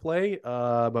probably going to play,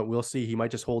 but we'll see. He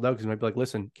might just hold out because he might be like,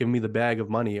 listen, give me the bag of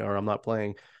money or I'm not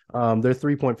playing. They're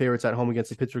 3-point favorites at home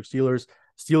against the Pittsburgh Steelers.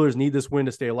 Steelers need this win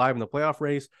to stay alive in the playoff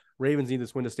race. Ravens need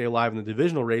this win to stay alive in the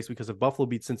divisional race, because if Buffalo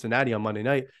beats Cincinnati on Monday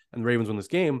night and the Ravens win this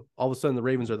game, all of a sudden the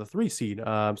Ravens are the 3 seed.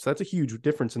 So that's a huge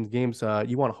difference in the games.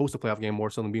 You want to host a playoff game more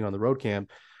so than being on the road, Cam.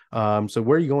 So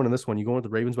where are you going in this one? You going with the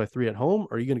Ravens by 3 at home,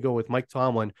 or are you going to go with Mike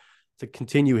Tomlin to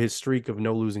continue his streak of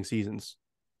no losing seasons?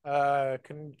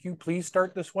 Can you please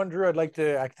start this one, Drew? I'd like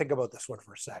to think about this one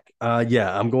for a sec.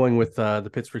 Yeah, I'm going with the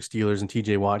Pittsburgh Steelers and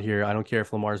TJ Watt here. I don't care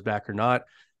if Lamar's back or not.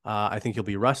 I think he'll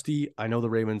be rusty. I know the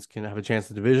Ravens can have a chance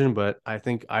in the division, but I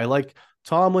think I like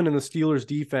Tomlin and the Steelers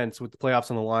defense with the playoffs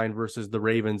on the line versus the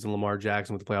Ravens and Lamar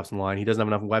Jackson with the playoffs on the line. He doesn't have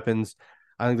enough weapons.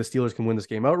 I think the Steelers can win this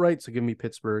game outright. So give me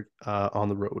Pittsburgh on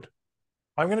the road.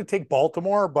 I'm going to take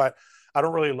Baltimore, but I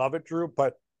don't really love it, Drew,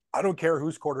 but I don't care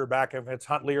who's quarterback. If it's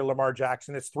Huntley or Lamar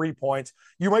Jackson, it's 3 points.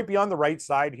 You might be on the right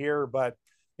side here, but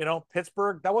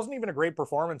Pittsburgh, that wasn't even a great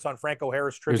performance on Franco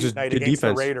Harris tribute night against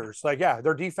the Raiders. Like, yeah,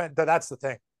 their defense, that's the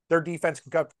thing. Their defense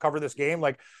can cover this game.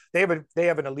 Like, they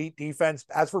have an elite defense.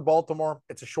 As for Baltimore,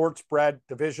 it's a short spread,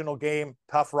 divisional game,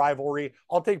 tough rivalry.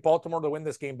 I'll take Baltimore to win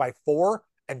this game by 4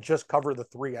 and just cover the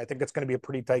 3. I think it's going to be a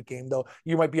pretty tight game, though.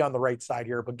 You might be on the right side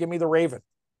here, but give me the Raven.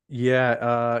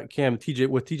 Yeah, Cam, TJ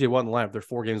Watt in the lineup, they're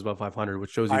 4 games above 500,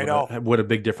 which shows you what a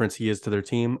big difference he is to their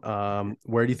team.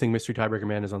 Where do you think Mr. Tiebreaker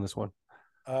Man is on this one?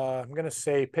 I'm going to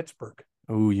say Pittsburgh.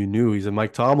 Oh, you knew he's a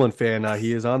Mike Tomlin fan.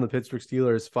 He is on the Pittsburgh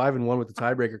Steelers, 5-1 with the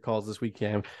tiebreaker calls this week,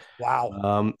 Cam.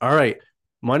 Wow. All right.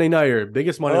 Monday nighter,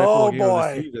 biggest Monday night football game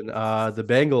of the season. The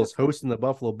Bengals hosting the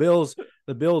Buffalo Bills.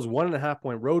 The Bills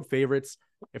 1.5-point road favorites.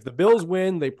 If the Bills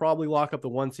win, they probably lock up the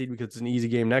 1 seed because it's an easy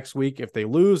game next week. If they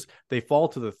lose, they fall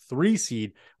to the 3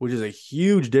 seed, which is a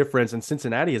huge difference. And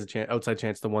Cincinnati has a outside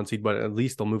chance to 1 seed, but at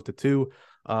least they'll move to 2.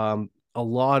 A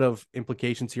lot of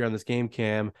implications here on this game,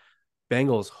 Cam.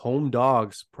 Bengals home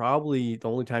dogs, probably the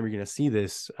only time you're going to see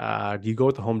this. Do you go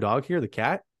with the home dog here, the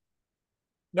cat?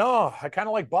 No, I kind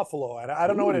of like Buffalo. And I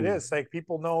don't know what it is. Like,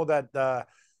 people know that,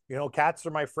 cats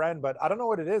are my friend, but I don't know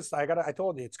what it is. I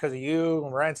told you, it's because of you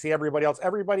and Rancy, everybody else.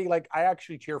 Everybody, like, I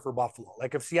actually cheer for Buffalo.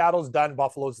 Like, if Seattle's done,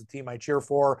 Buffalo's the team I cheer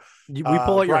for. We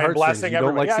pull out your heartstrings. You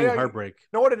don't like seeing heartbreak. You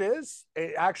know what it is?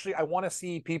 I want to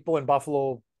see people in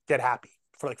Buffalo get happy.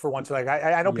 For once, like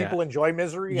I know people enjoy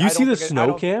misery. You see the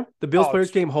snow, Cam? The Bills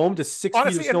players came home to 6 feet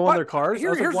of snow on their cars.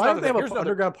 Why do they have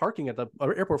underground parking at the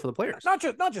airport for the players? Not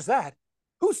just that.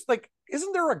 Who's like?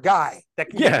 Isn't there a guy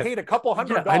that can get paid a couple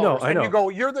 $100? I know. And you go,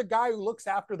 you're the guy who looks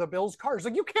after the Bills cars.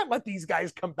 Like, you can't let these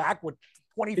guys come back with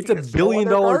 20 feet. It's $1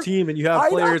 billion team, and you have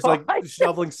players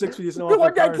shoveling 6 feet of snow.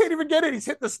 One guy can't even get it. He's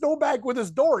hitting the snowbank with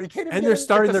his door. He can't even. And they're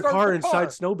starting their car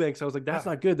inside snowbanks. I was like, that's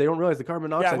not good. They don't realize the carbon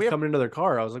monoxide is coming into their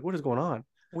car. I was like, what is going on?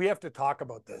 We have to talk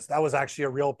about this. That was actually a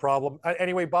real problem.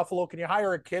 Anyway, Buffalo, can you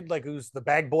hire a kid like who's the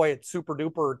bag boy at Super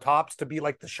Duper or Tops to be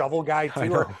like the shovel guy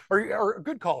too? Or a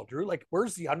good call, Drew. Like,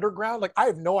 where's the underground? Like, I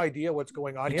have no idea what's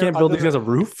going on You here. can't build these as a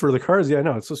roof for the cars. Yeah,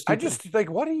 no, it's so stupid. I just like,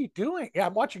 what are you doing? Yeah,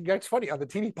 I'm watching. It's funny on the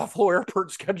TV. Buffalo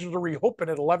Airport scheduled to reopen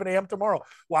at 11 a.m. tomorrow.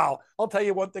 Wow. I'll tell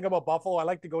you one thing about Buffalo. I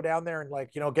like to go down there and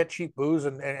like, get cheap booze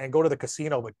and go to the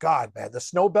casino. But God, man, the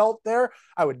snow belt there,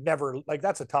 I would never like.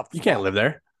 That's a tough. You can't live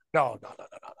there. No.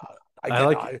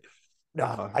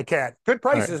 I can't. Good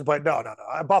prices, right. But no.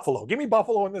 Buffalo. Give me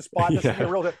Buffalo in this spot. This is a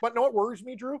real. But no, what worries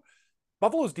me, Drew?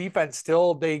 Buffalo's defense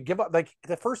still, they give up like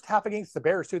the first half against the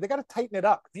Bears too. They got to tighten it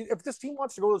up. If this team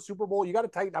wants to go to the Super Bowl, you got to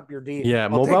tighten up your D. Yeah,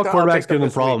 mobile quarterbacks give them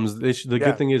problems. The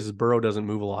good thing is Burrow doesn't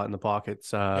move a lot in the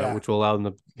pockets, which will allow them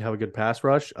to have a good pass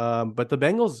rush. But the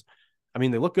Bengals, I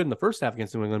mean, they look good in the first half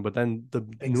against New England, but then the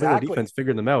New England defense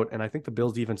figured them out. And I think the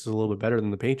Bills defense is a little bit better than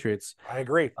the Patriots. I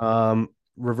agree.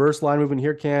 Reverse line movement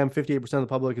here, Cam. 58% of the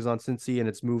public is on Cincy, and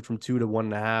it's moved from 2 to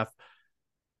 1.5.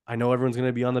 I know everyone's going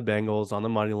to be on the Bengals, on the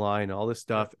money line, all this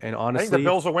stuff. And honestly, I think the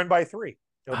Bills will win by 3.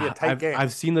 It'll be a tight game.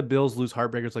 I've seen the Bills lose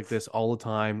heartbreakers like this all the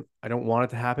time. I don't want it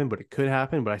to happen, but it could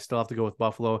happen. But I still have to go with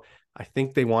Buffalo. I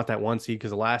think they want that 1 seed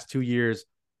because the last 2 years,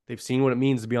 they've seen what it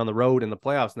means to be on the road in the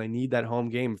playoffs, and they need that home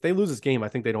game. If they lose this game, I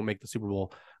think they don't make the Super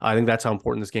Bowl. I think that's how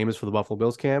important this game is for the Buffalo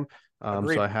Bills, Cam.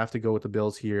 So I have to go with the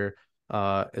Bills here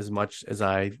as much as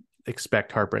I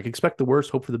expect heartbreak. Expect the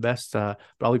worst, hope for the best. But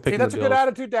I'll be picking that's the a Bills. good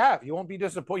attitude to have. You won't be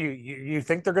disappointed. You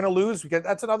think they're going to lose, because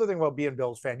that's another thing about being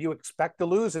Bills fan. You expect to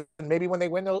lose, and maybe when they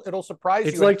win, it'll surprise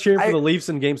you. It's like cheering for the Leafs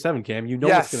in Game 7, Cam. You know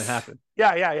what's going to happen.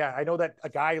 Yeah. I know that a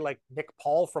guy like Nick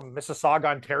Paul from Mississauga,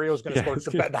 Ontario, is going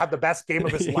to have the best game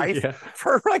of his life.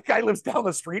 For like guy lives down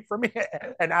the street from me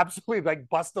and absolutely like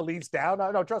bust the Leafs down.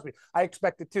 No, trust me, I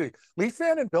expect it too. Leaf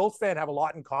fan and Bills fan have a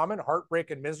lot in common: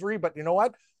 heartbreak and misery. But you know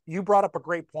what? You brought up a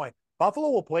great point. Buffalo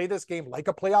will play this game like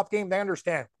a playoff game. They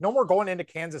understand. No more going into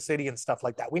Kansas City and stuff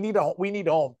like that. We need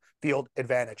home field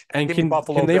advantage. And can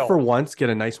they for once get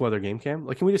a nice weather game, Cam?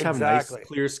 Like, can we just have nice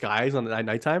clear skies on the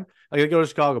nighttime? Like, they go to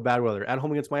Chicago, bad weather. At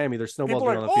home against Miami, there's snowballs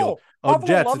going on the field.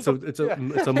 Jets,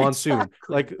 it's a monsoon.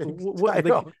 Like,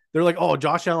 they're like, oh,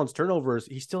 Josh Allen's turnovers.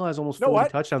 He still has almost 40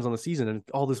 touchdowns on the season and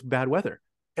all this bad weather.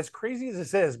 As crazy as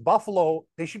this is, Buffalo,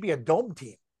 they should be a dome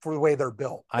team for the way they're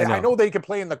built. I know they can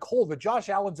play in the cold, but Josh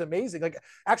Allen's amazing. Like,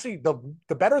 actually, the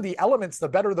better the elements, the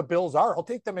better the Bills are. I'll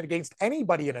take them against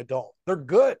anybody in a dome. They're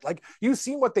good. Like, you've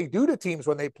seen what they do to teams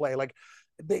when they play. Like,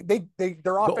 their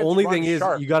offense. The only thing is,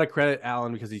 you got to credit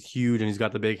Allen because he's huge and he's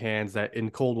got the big hands. That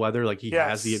in cold weather, like, he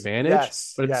has the advantage.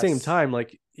 But at the same time,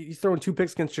 like, he's throwing 2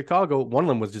 picks against Chicago. One of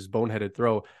them was just boneheaded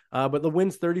throw. But the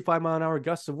wind's 35-mile-an-hour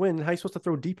gusts of wind. How are you supposed to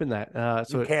throw deep in that?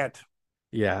 So you can't.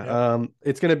 Yeah.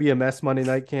 It's going to be a mess Monday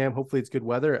night, Cam. Hopefully it's good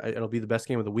weather. It'll be the best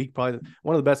game of the week, probably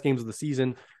one of the best games of the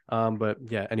season. But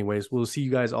yeah, anyways, we'll see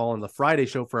you guys all on the Friday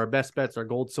show for our best bets, our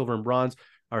gold, silver, and bronze,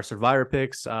 our survivor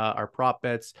picks, our prop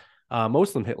bets. Most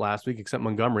of them hit last week, except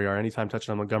Montgomery. Our anytime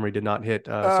touchdown Montgomery did not hit.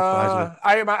 Surprisingly.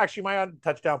 I am actually, my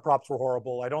touchdown props were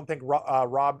horrible. I don't think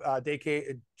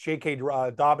J.K.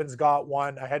 Dobbins got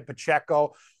one. I had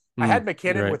Pacheco. I had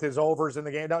McKinnon with his overs in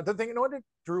the game. Now, the thing, what,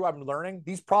 Drew, I'm learning,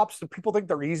 these props, people think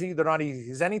they're easy. They're not easy.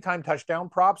 These anytime touchdown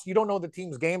props, you don't know the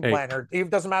team's game plan, or it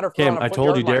doesn't matter if Cam, I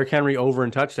told you, Derrick Henry over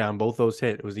and touchdown, both those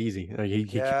hit. It was easy. He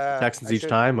Texans each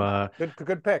time.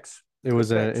 Good picks. It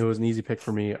was an easy pick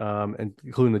for me, and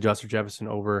including the Justin Jefferson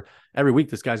over. Every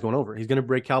week, this guy's going over. He's going to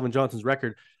break Calvin Johnson's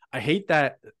record. I hate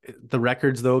that the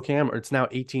records, though, Cam, or it's now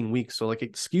 18 weeks. So, like,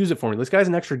 excuse it for me. This guy's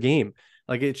an extra game.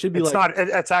 Like, it should be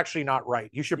it's actually not right.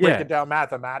 You should break it down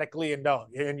mathematically, and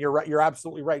you're right. You're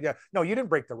absolutely right. Yeah. No, you didn't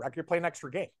break the record. You're playing extra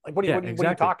game. Like, what are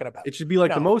you talking about? It should be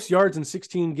like the most yards in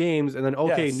 16 games, and then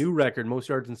new record, most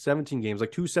yards in 17 games,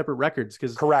 like 2 separate records.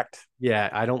 Correct. Yeah,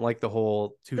 I don't like the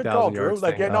whole 2,000 yards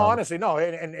thing. Like, honestly, no.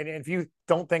 And if you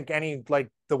don't think any like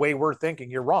the way we're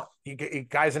thinking, you're wrong. You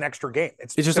guy's an extra game.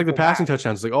 It's just like the passing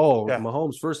touchdowns. Like,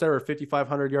 Mahomes' first ever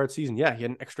 5,500 yard season. Yeah, he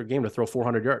had an extra game to throw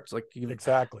 400 yards. Like,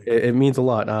 exactly. It means a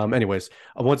lot. Anyways,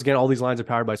 once again, all these lines are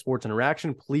powered by Sports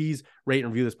Interaction. Please rate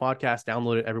and review this podcast.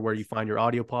 Download it everywhere you find your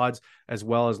audio pods, as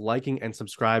well as liking and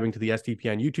subscribing to the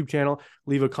SDPN YouTube channel.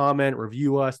 Leave a comment,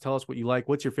 review us, tell us what you like.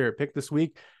 What's your favorite pick this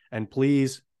week? And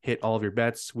please hit all of your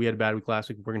bets. We had a bad week last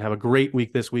week. We're going to have a great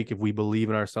week this week if we believe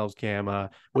in ourselves, Cam,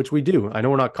 which we do. I know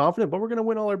we're not confident, but we're going to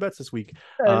win all our bets this week.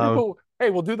 We'll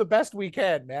do the best we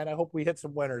can, man. I hope we hit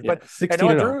some winners. Yeah, but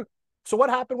 16 Drew, so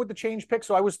what happened with the change pick?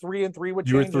 So I was 3-3 with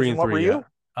changes. You were 3-3. What were you?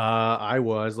 I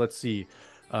was, let's see,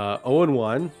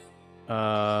 0-1,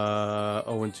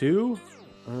 0-2.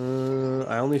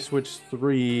 I only switched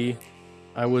 3.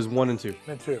 I was 1-2.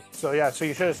 And 2. So yeah, so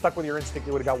you should have stuck with your instinct.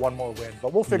 You would have got one more win,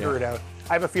 but we'll figure it out.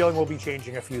 I have a feeling we'll be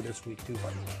changing a few this week too,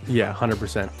 buddy. Yeah,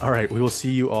 100%. All right, we will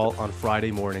see you all on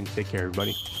Friday morning. Take care,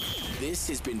 everybody. This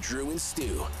has been Drew and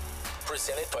Stu,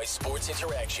 presented by Sports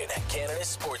Interaction,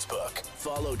 Canada's Sportsbook.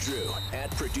 Follow Drew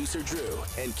at Producer Drew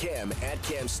and Cam at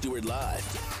Cam Stewart Live.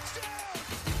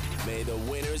 May the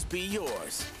winners be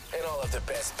yours and all of the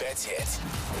best bets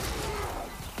hit.